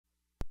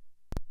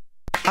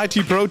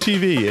IT Pro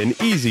TV, an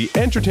easy,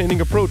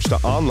 entertaining approach to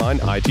online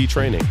IT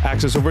training.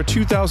 Access over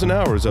 2,000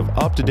 hours of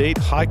up-to-date,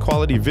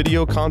 high-quality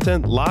video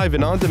content live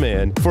and on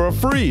demand for a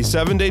free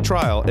 7-day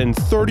trial and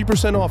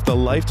 30% off the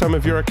lifetime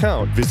of your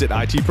account. Visit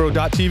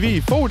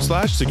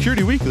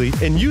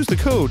itpro.tv/securityweekly and use the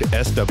code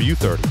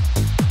SW30.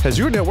 Has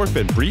your network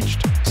been breached?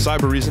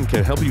 Cybereason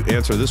can help you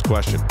answer this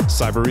question.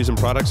 Cybereason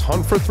products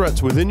hunt for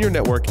threats within your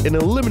network and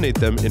eliminate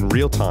them in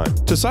real time.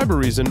 To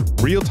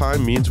Cybereason, real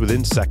time means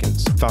within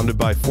seconds. Founded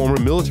by former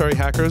military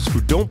hackers who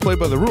don't play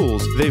by the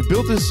rules, they've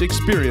built this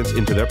experience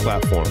into their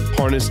platform.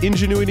 Harness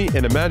ingenuity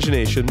and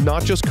imagination,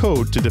 not just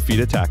code, to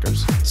defeat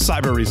attackers.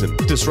 Cybereason,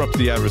 disrupt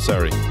the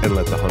adversary and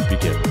let the hunt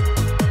begin.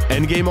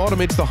 Endgame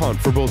automates the hunt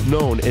for both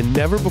known and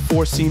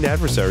never-before-seen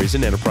adversaries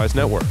in enterprise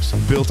networks.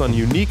 Built on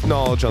unique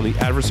knowledge on the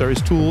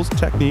adversary's tools,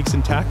 techniques,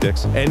 and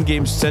tactics,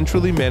 Endgame's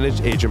centrally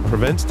managed agent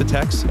prevents,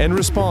 detects, and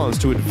responds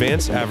to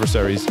advanced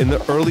adversaries in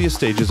the earliest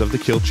stages of the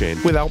kill chain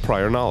without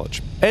prior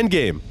knowledge.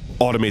 Endgame,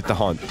 automate the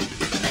hunt.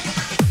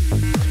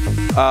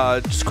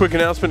 Just a quick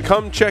announcement.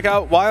 Come check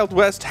out Wild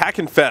West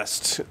Hackin'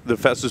 Fest. The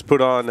fest is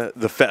put on,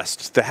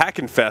 the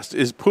Hackin' Fest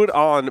is put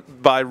on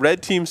by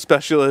Red Team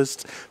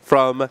specialists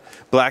from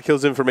Black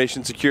Hills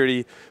Information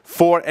Security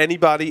for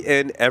anybody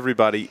and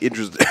everybody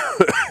interested,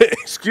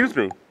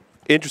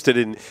 interested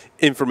in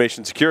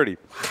information security.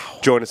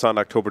 Join us on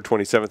October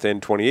 27th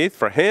and 28th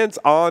for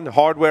hands-on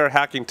hardware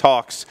hacking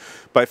talks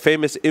by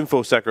famous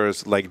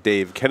infosecers like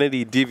Dave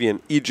Kennedy,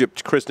 Deviant,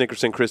 Egypt, Chris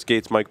Nickerson, Chris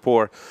Gates, Mike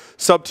Poore,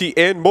 Subt,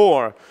 and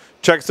more.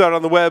 Check us out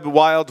on the web,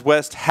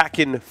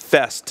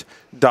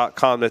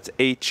 wildwesthackinfest.com. That's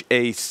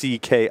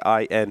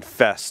HACKIN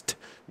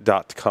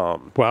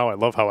fest.com. Wow, I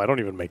love how I don't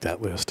even make that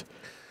list.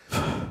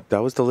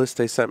 That was the list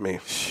they sent me.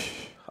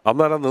 I'm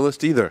not on the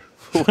list either.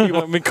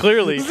 I mean,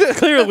 clearly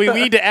we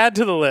need to add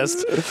to the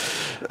list.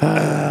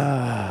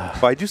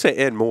 Well, I do say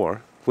and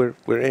more. We're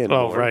and more.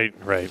 Oh, right.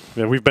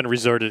 Yeah, we've been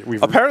resorted.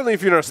 Apparently,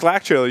 if you're in our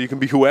Slack channel, you can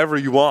be whoever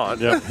you want.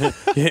 Yeah.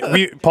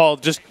 Paul,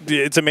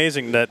 it's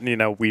amazing that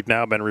we've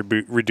now been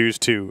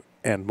reduced to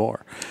and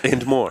more.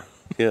 And more.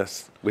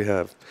 Yes, we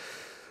have.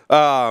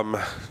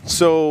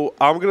 So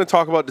I'm going to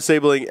talk about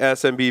disabling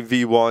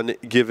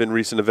SMBv1 given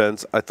recent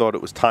events. I thought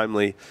it was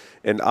timely,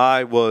 and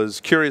I was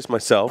curious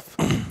myself,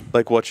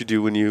 like what you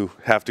do when you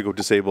have to go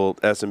disable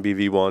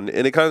SMBv1.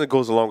 And it kind of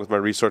goes along with my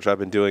research I've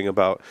been doing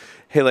about,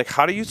 hey, like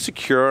how do you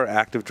secure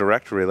Active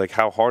Directory? Like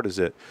how hard is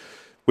it?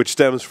 Which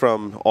stems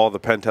from all the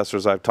pen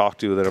testers I've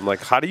talked to that I'm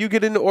like, how do you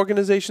get into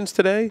organizations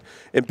today?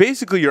 And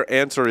basically your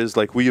answer is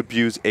like, we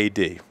abuse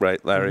AD,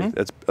 right, Larry? Mm-hmm.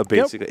 That's a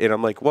basic. Yep. And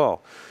I'm like,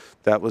 well,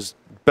 that was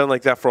been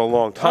like that for a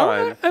long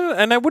time.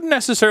 And I wouldn't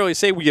necessarily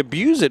say we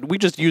abuse it. We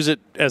just use it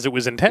as it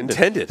was intended.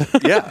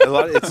 Yeah.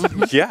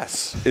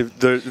 Yes.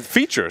 The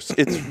features.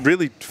 It's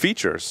really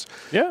features.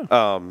 Yeah.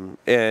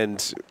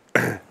 And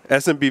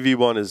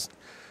SMBv1 is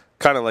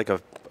kind of like a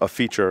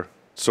feature,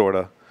 sort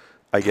of,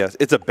 I guess.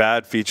 It's a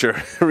bad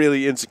feature,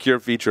 really insecure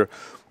feature.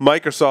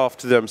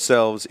 Microsoft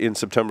themselves in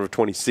September of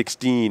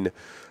 2016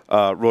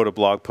 wrote a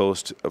blog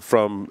post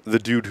from the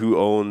dude who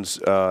owns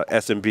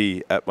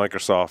SMB at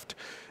Microsoft.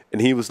 And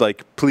he was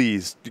like,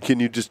 please, can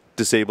you just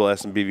disable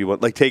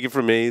SMBv1? Like, take it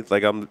from me.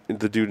 Like, I'm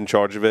the dude in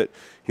charge of it.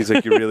 He's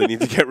like, you really need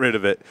to get rid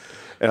of it.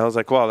 And I was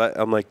like, wow.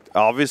 I'm like,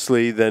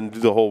 obviously, then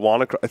the whole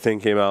WannaCry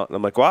thing came out. And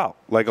I'm like, wow.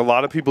 Like, a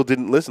lot of people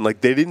didn't listen.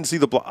 Like, they didn't see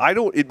the blog. I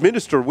don't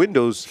administer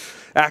Windows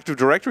Active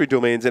Directory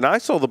domains. And I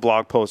saw the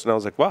blog post, and I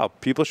was like, wow,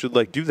 people should,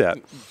 like, do that.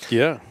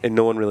 Yeah. And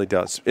no one really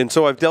does. And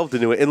so I've delved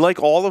into it. And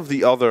like all of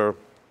the other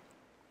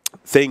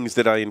things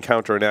that I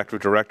encounter in Active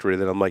Directory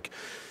that I'm like,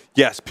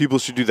 yes, people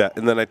should do that.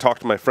 And then I talk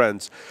to my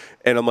friends,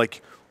 and I'm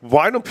like,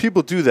 why don't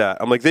people do that?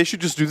 I'm like, they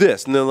should just do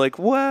this. And they're like,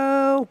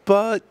 well,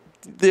 but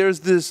there's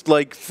this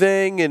like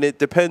thing, and it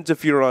depends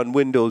if you're on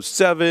Windows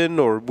 7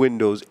 or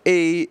Windows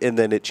 8, and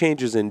then it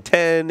changes in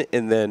 10,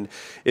 and then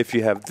if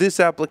you have this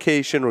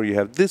application or you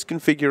have this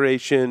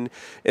configuration,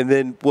 and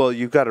then, well,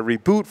 you've got to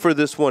reboot for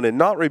this one and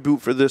not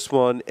reboot for this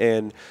one,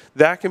 and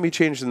that can be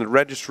changed in the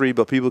registry,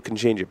 but people can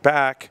change it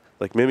back,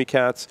 like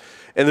Mimikatz.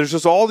 And there's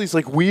just all these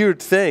like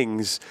weird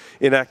things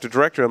in Active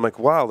Directory. I'm like,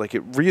 wow, like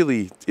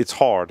it's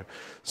hard.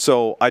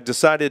 So I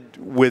decided,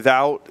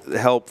 without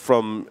help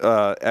from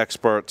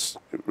experts,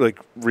 like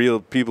real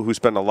people who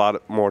spend a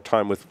lot more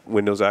time with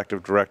Windows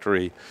Active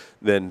Directory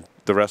than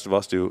the rest of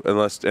us do,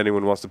 unless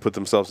anyone wants to put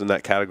themselves in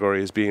that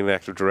category as being an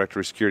Active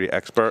Directory security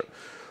expert.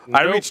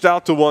 Nope. I reached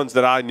out to ones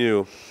that I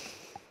knew.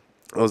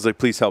 I was like,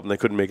 please help, and they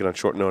couldn't make it on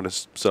short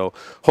notice. So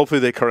hopefully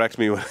they correct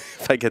me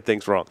if I get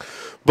things wrong.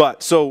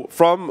 But so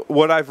from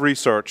what I've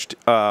researched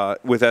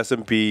with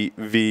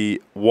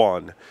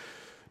SMBv1,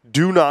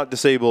 do not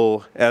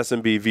disable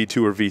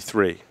SMBv2 or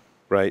v3,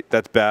 right?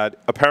 That's bad.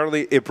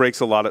 Apparently it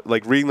breaks a lot of,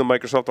 like reading the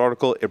Microsoft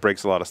article, it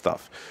breaks a lot of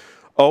stuff.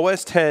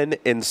 OS 10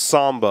 and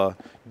Samba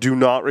do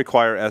not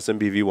require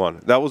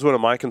SMBv1. That was one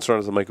of my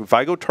concerns. I'm like, if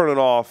I go turn it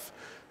off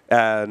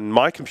on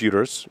my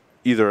computers,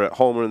 either at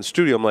home or in the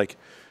studio, I'm like,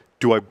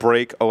 do I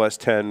break OS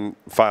 10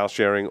 file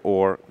sharing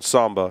or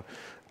Samba?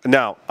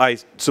 Now, I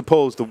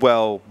suppose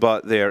the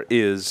but there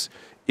is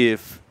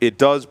if it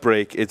does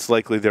break, it's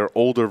likely there are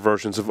older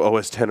versions of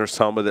OS 10 or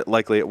Samba that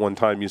likely at one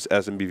time used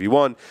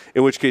SMBv1,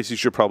 in which case you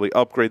should probably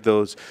upgrade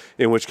those,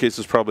 in which case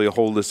there's probably a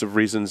whole list of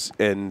reasons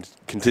and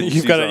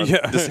contingencies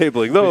on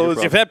disabling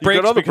those. If that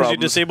breaks because problems. you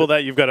disable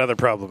that, you've got other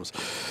problems.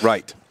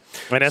 Right.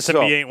 And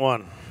SMB ain't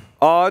one.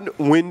 On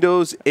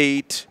Windows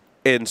 8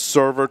 and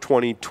Server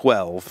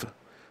 2012,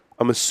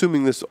 I'm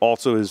assuming this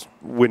also is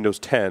Windows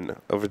 10.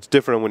 If it's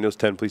different on Windows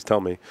 10, please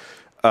tell me.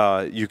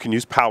 You can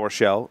use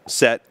PowerShell,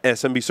 set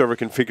SMB server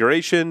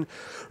configuration,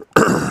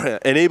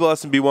 enable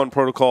SMB1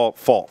 protocol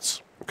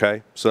false.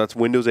 Okay, so that's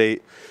Windows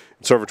 8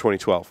 and Server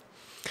 2012.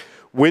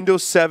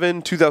 Windows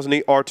 7,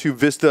 2008 R2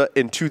 Vista,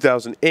 and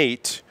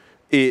 2008,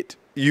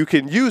 you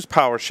can use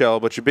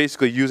PowerShell, but you're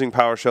basically using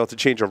PowerShell to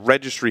change a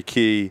registry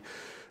key,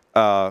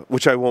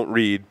 which I won't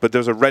read, but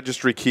there's a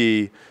registry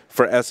key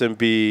for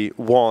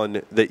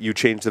SMB1 that you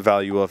change the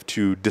value of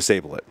to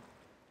disable it.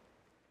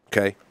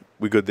 Okay,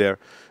 we good there?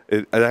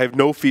 I have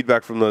no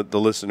feedback from the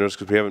listeners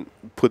because we haven't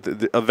put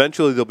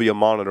eventually there'll be a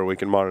monitor we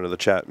can monitor the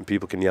chat and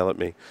people can yell at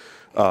me.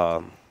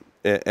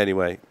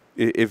 Anyway,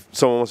 if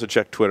someone wants to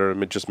check Twitter,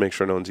 just make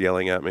sure no one's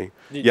yelling at me.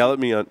 Yell at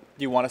me on. Do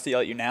you want us to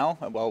yell at you now?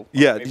 Well,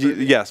 yeah,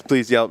 yes,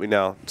 please yell at me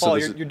now. Paul,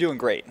 you're doing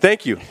great.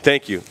 Thank you,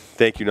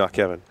 not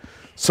Kevin.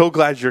 So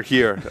glad you're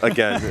here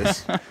again.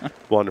 It's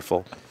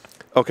wonderful.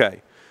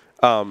 Okay,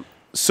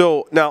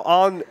 so now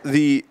on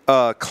the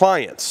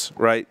clients,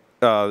 right?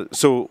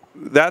 So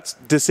that's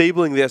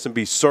disabling the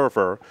SMB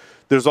server.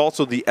 There's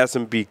also the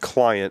SMB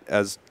client,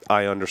 as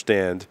I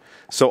understand.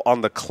 So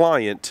on the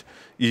client,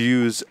 you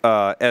use SC,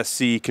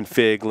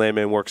 config,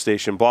 landman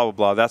workstation, blah, blah,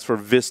 blah. That's for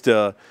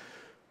Vista,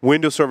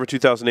 Windows Server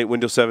 2008,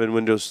 Windows 7,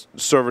 Windows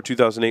Server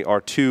 2008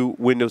 R2,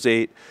 Windows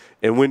 8,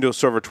 and Windows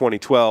Server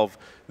 2012.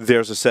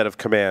 There's a set of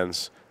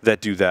commands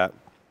that do that.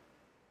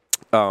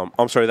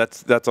 I'm sorry,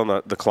 that's on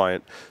the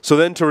client. So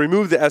then to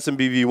remove the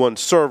SMBv1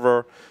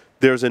 server,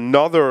 there's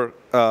another,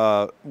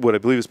 what I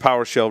believe is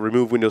PowerShell,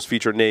 remove Windows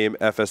feature name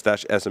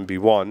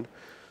fs-smb1.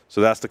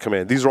 So that's the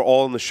command. These are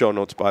all in the show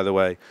notes, by the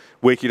way.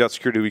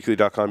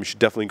 Wakey.securityweekly.com. You should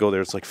definitely go there.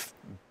 It's like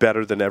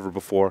better than ever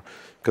before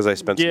because I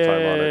spent some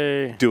time on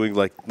it doing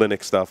like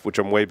Linux stuff, which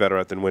I'm way better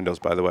at than Windows,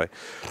 by the way.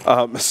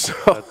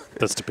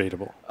 That's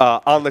debatable.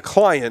 On the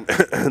client,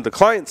 the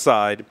client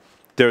side,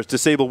 there's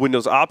disable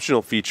Windows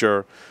optional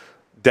feature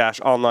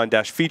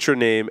 -online-feature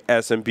name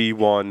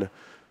SMB1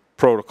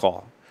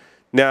 protocol.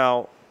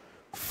 Now,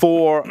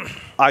 for,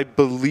 I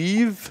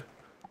believe,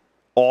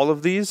 all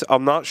of these,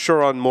 I'm not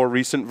sure on more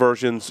recent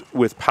versions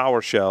with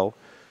PowerShell.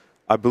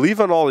 I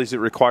believe on all these it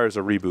requires a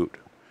reboot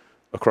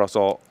across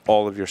all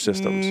of your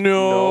systems.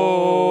 No.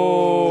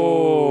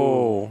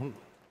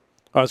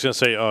 I was going to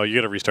say, oh, you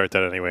got to restart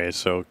that anyway,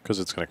 so because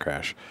it's going to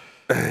crash.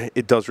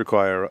 It does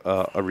require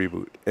a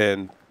reboot.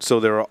 And so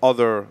there are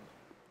other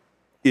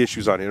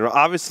issues on here.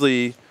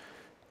 Obviously,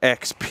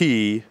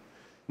 XP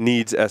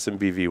needs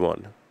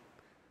SMBv1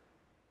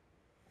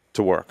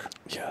 to work.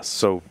 Yes.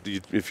 So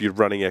if you're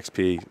running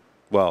XP,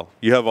 well,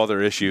 you have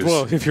other issues.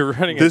 Well, if you're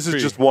running this XP,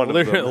 is just one of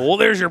them. Well,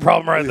 there's your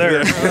problem right there.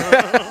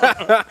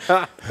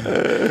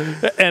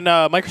 And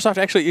Microsoft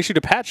actually issued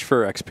a patch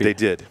for XP. They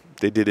did.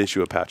 They did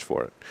issue a patch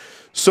for it.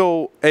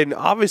 So, and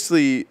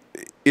obviously,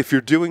 if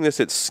you're doing this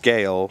at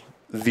scale,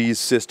 these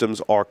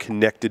systems are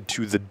connected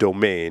to the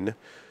domain.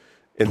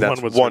 And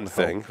that's one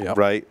thing,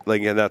 right?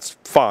 Like, and that's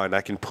fine.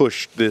 I can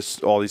push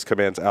all these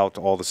commands out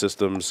to all the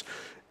systems,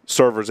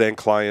 servers and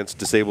clients,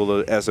 disable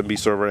the SMB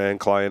server and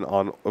client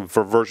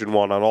for version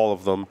 1 on all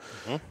of them.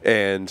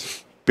 And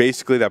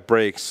basically that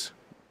breaks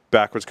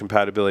backwards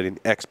compatibility in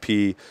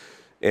XP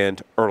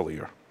and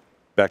earlier.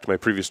 Back to my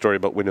previous story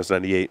about Windows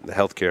 98 and the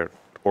healthcare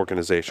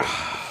organization.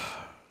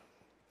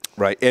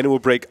 Right, and it will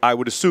break, I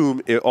would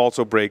assume it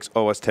also breaks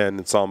OS 10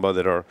 and Samba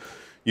that are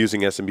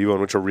using SMB1,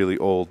 which are really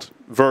old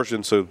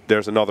versions, so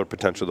there's another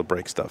potential to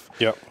break stuff.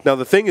 Yep. Now,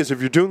 the thing is, if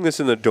you're doing this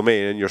in the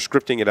domain and you're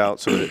scripting it out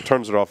so that it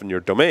turns it off in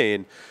your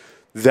domain,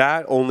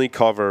 that only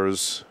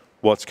covers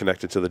what's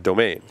connected to the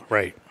domain.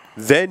 Right.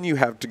 Then you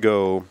have to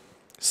go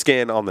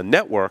scan on the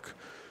network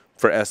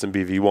for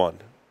SMBv1.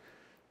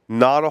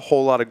 Not a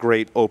whole lot of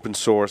great open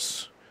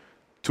source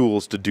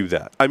tools to do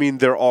that. I mean,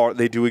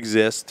 they do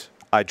exist.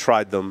 I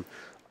tried them.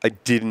 I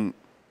didn't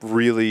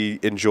really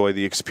enjoy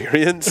the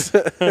experience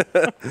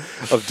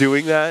of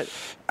doing that.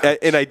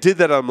 And I did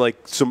that on like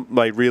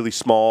my really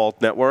small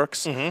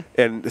networks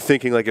and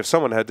thinking like if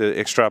someone had to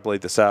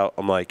extrapolate this out,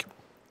 I'm like,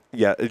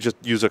 yeah, just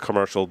use a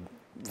commercial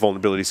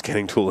vulnerability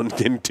scanning tool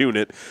and tune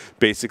it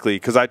basically.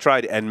 Because I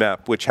tried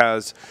Nmap, which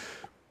has,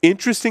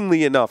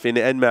 interestingly enough, in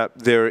Nmap,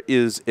 there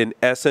is an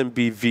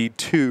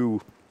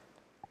SMBv2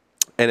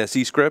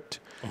 NSE script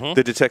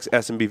that detects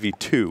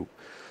SMBv2.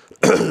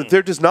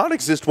 There does not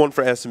exist one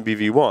for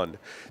SMBv1.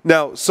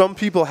 Now, some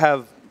people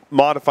have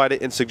modified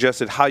it and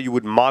suggested how you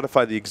would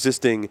modify the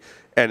existing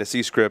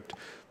NSE script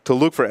to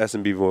look for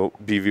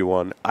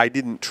SMBv1. I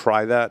didn't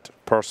try that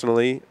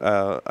personally.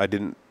 I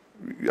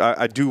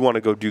do want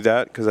to go do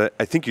that because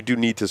I think you do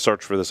need to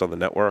search for this on the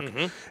network.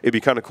 It'd be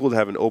kind of cool to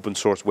have an open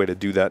source way to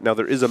do that. Now,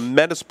 there is a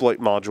Metasploit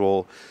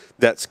module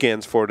that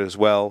scans for it as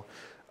well.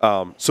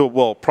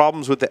 Well,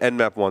 problems with the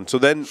Nmap one. So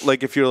then,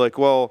 like, if you're like,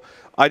 well,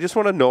 I just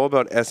want to know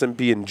about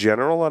SMB in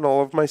general on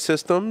all of my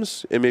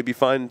systems and maybe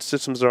find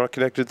systems that aren't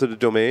connected to the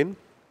domain,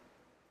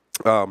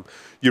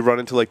 you run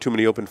into, like, too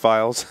many open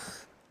files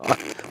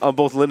on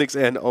both Linux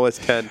and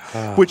OS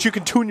X, which you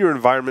can tune your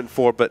environment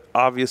for, but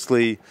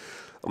obviously,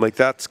 I'm like,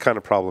 that's kind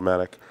of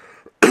problematic.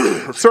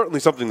 Certainly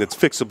something that's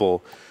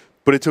fixable,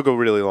 but it took a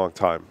really long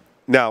time.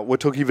 Now, what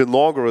took even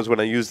longer was when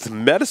I used the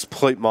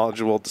Metasploit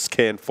module to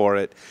scan for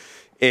it,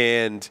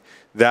 and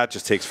that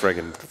just takes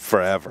friggin'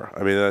 forever.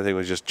 I mean, that thing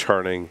was just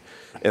churning,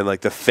 and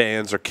like the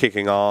fans are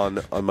kicking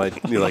on my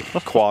like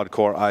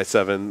quad-core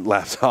i7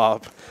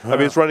 laptop. I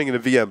mean, it's running in a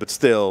VM, but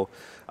still,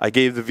 I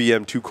gave the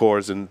VM 2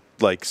 cores and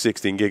like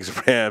 16 gigs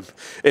of RAM,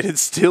 and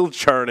it's still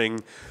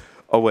churning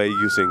away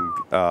using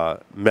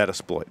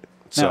Metasploit.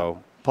 So.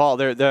 Now,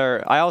 Paul,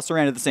 I also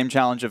ran into the same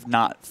challenge of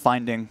not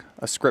finding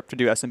a script to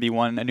do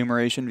SMB1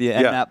 enumeration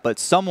via Nmap, but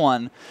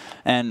someone,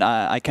 and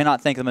I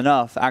cannot thank them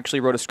enough, actually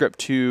wrote a script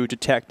to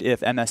detect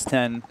if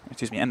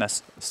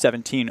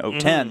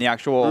MS-17.010, the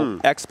actual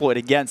exploit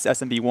against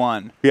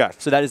SMB1. Yeah.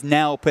 So that has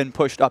now been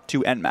pushed up to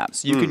Nmap.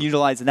 So you can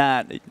utilize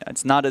that.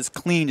 It's not as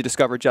clean to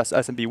discover just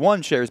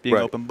SMB1 shares being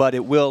open, but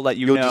it will let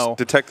You'll know. just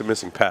detect the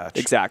missing patch.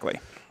 Exactly.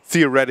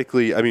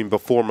 Theoretically, I mean,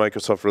 before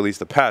Microsoft released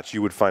the patch,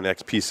 you would find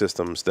XP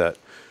systems that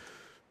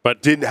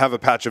didn't have a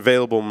patch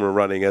available when we're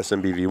running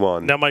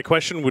SMBv1. Now, my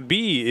question would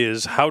be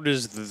is how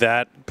does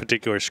that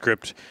particular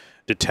script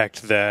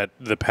detect that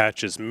the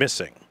patch is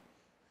missing?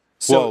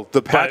 Well,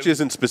 the patch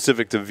isn't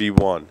specific to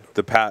V1.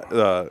 The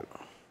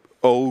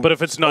but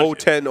if it's not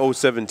 010,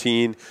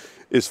 017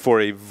 is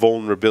for a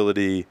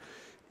vulnerability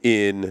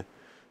in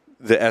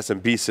the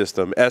SMB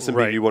system.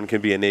 SMBv1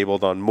 can be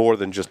enabled on more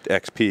than just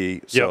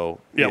XP. So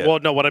Well,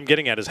 no. What I'm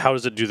getting at is how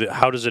does it do the?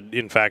 How does it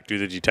in fact do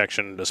the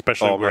detection,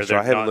 especially where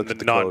they're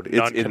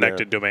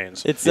non-connected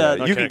domains? It's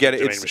you can get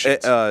it. It's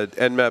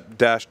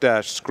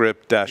nmap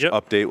script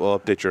update will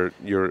update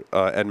your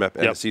nmap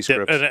NSC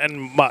script.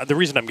 And the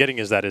reason I'm getting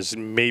is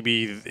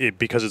maybe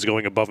because it's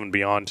going above and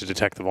beyond to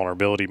detect the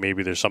vulnerability,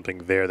 maybe there's something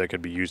there that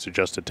could be used to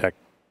just detect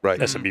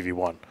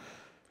SMBv1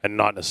 and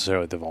not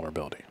necessarily the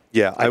vulnerability.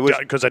 Yeah,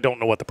 because I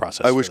don't know what the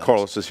process is. I wish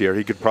Carlos was here.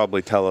 He could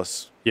probably tell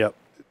us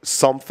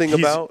something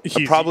about.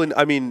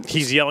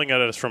 He's yelling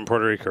at us from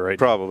Puerto Rico, right?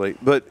 Probably.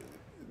 But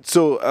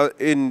so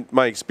in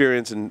my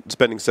experience in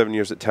spending 7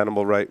 years at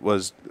Tenable,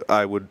 was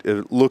I would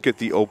look at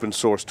the open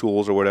source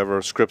tools or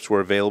whatever scripts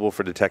were available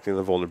for detecting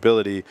the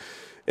vulnerability,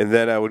 and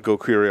then I would go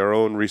query our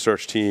own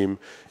research team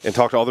and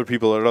talk to other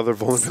people at other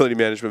vulnerability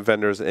management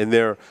vendors, and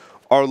there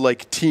are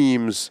like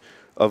teams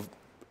of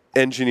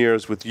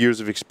engineers with years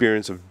of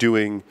experience of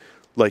doing.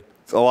 Like,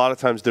 a lot of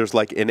times there's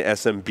like an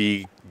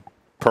SMB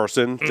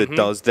person that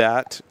does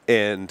that,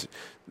 and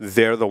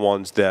they're the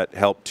ones that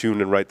help tune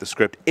and write the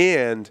script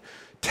and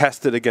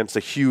test it against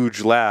a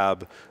huge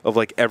lab of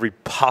like every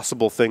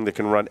possible thing that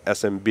can run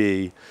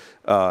SMB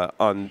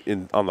on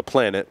the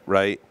planet,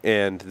 right?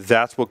 And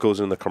that's what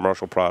goes in the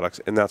commercial products,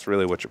 and that's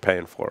really what you're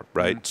paying for,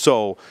 right?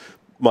 So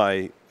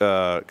my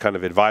kind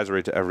of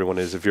advisory to everyone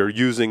is if you're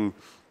using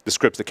the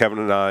scripts that Kevin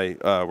and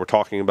I were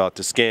talking about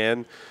to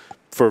scan,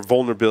 for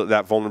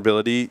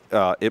vulnerability,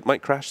 it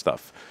might crash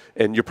stuff.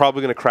 And you're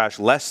probably going to crash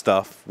less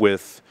stuff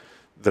with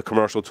the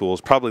commercial tools,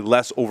 probably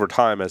less over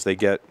time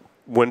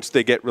once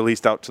they get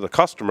released out to the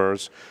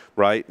customers,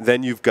 right?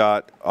 Then you've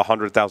got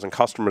 100,000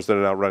 customers that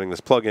are now running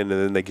this plugin, and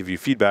then they give you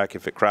feedback.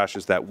 If it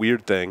crashes that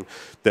weird thing,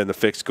 then the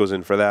fix goes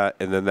in for that,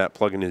 and then that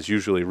plugin is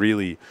usually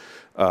really,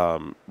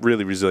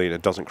 really resilient.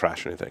 It doesn't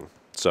crash anything.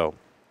 So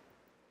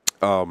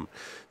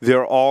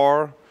there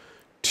are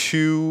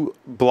two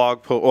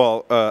blog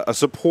posts, a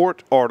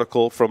support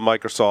article from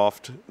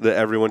Microsoft that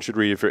everyone should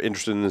read if you're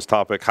interested in this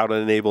topic, how to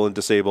enable and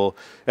disable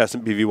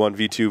SMBv1,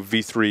 V2,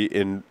 V3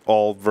 in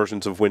all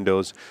versions of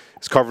Windows.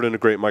 It's covered in a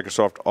great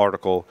Microsoft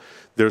article.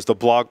 There's the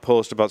blog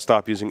post about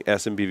stop using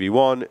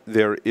SMBv1.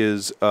 There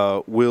is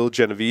Will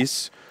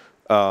Genovese,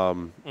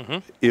 Ill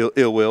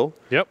Will,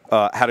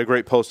 had a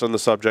great post on the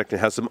subject and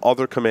has some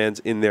other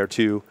commands in there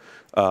too,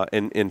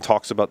 and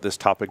talks about this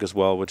topic as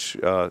well, which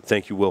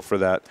thank you, Will, for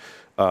that.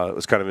 It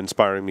was kind of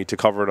inspiring me to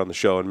cover it on the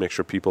show and make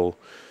sure people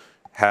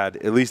had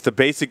at least the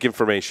basic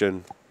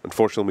information.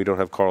 Unfortunately, we don't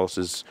have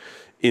Carlos's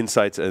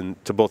insights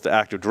into both the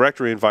Active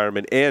Directory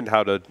environment and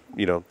how to,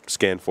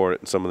 scan for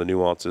it and some of the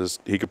nuances.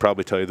 He could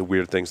probably tell you the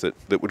weird things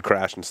that would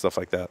crash and stuff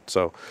like that.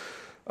 So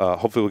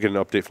hopefully we'll get an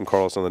update from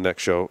Carlos on the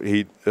next show.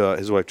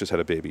 His wife just had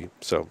a baby,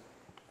 so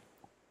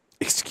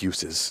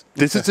excuses.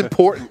 This is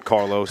important,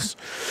 Carlos.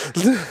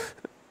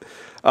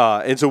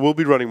 And so we'll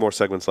be running more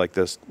segments like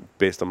this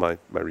based on my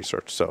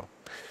research. So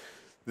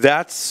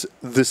that's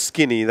the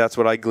skinny. That's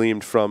what I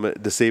gleaned from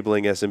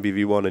disabling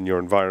SMBv1 in your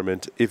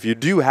environment. If you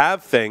do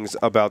have things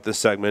about this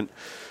segment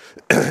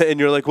and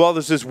you're like, well,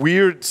 there's this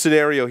weird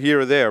scenario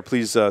here or there,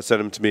 please send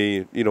them to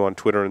me, on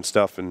Twitter and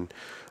stuff, and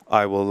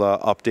I will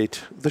update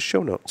the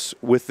show notes.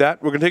 With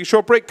that, we're going to take a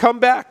short break, come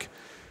back,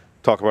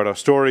 talk about our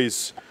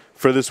stories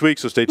for this week.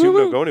 So stay tuned.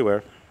 Don't go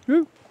anywhere.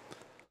 Woo.